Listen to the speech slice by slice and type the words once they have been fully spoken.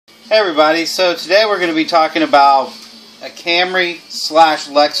Hey everybody, so today we're going to be talking about a Camry slash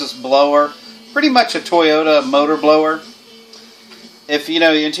Lexus blower, pretty much a Toyota motor blower. If you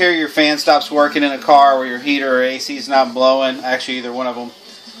know the interior fan stops working in a car where your heater or AC is not blowing, actually either one of them.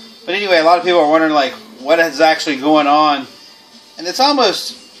 But anyway, a lot of people are wondering like what is actually going on, and it's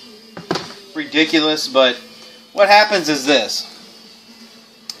almost ridiculous, but what happens is this.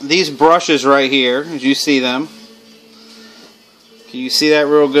 These brushes right here, as you see them, can you see that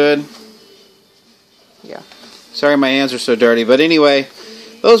real good? Yeah. Sorry my hands are so dirty. But anyway,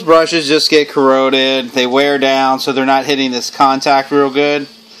 those brushes just get corroded. They wear down so they're not hitting this contact real good.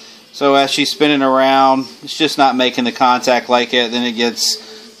 So as she's spinning around, it's just not making the contact like it. Then it gets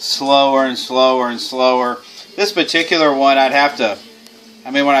slower and slower and slower. This particular one I'd have to,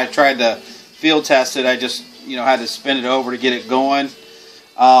 when I tried to field test it, I just, had to spin it over to get it going.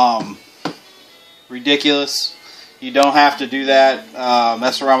 Ridiculous. You don't have to do that,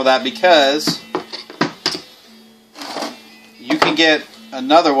 mess around with that, because you can get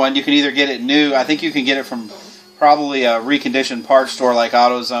another one. You can either get it new. I think you can get it from probably a reconditioned parts store like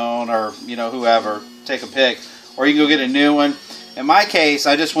AutoZone or whoever. Take a pick, or you can go get a new one. In my case,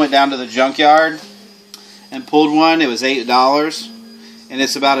 I just went down to the junkyard and pulled one. It was $8, and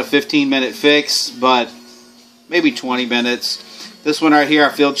it's about a 15-minute fix, but maybe 20 minutes. This one right here, I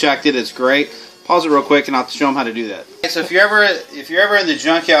field checked it. It's great. Pause it real quick and I'll show them how to do that. So if you're ever in the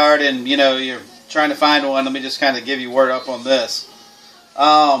junkyard and you're trying to find one, let me just kind of give you word up on this.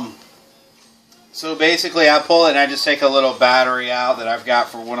 So basically I pull it and I just take a little battery out that I've got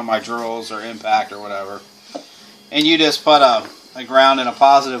for one of my drills or impact or whatever. And you just put a ground and a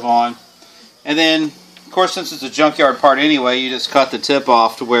positive on. And then, of course, since it's a junkyard part anyway, you just cut the tip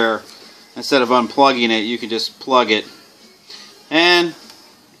off to where instead of unplugging it, you can just plug it. And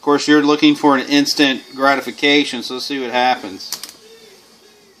of course, you're looking for an instant gratification, so let's see what happens.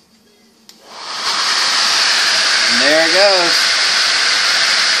 And there it goes.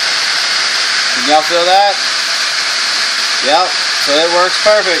 Can y'all feel that? Yep, so it works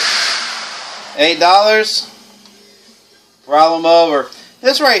perfect. $8, problem over.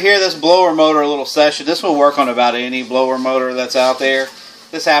 This right here, this blower motor little session, this will work on about any blower motor that's out there.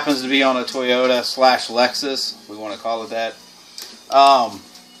 This happens to be on a Toyota slash Lexus, if we want to call it that.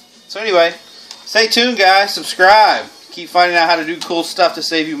 So anyway, stay tuned, guys. Subscribe. Keep finding out how to do cool stuff to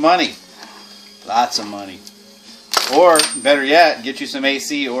save you money. Lots of money. Or, better yet, get you some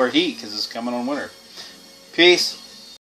AC or heat because it's coming on winter. Peace.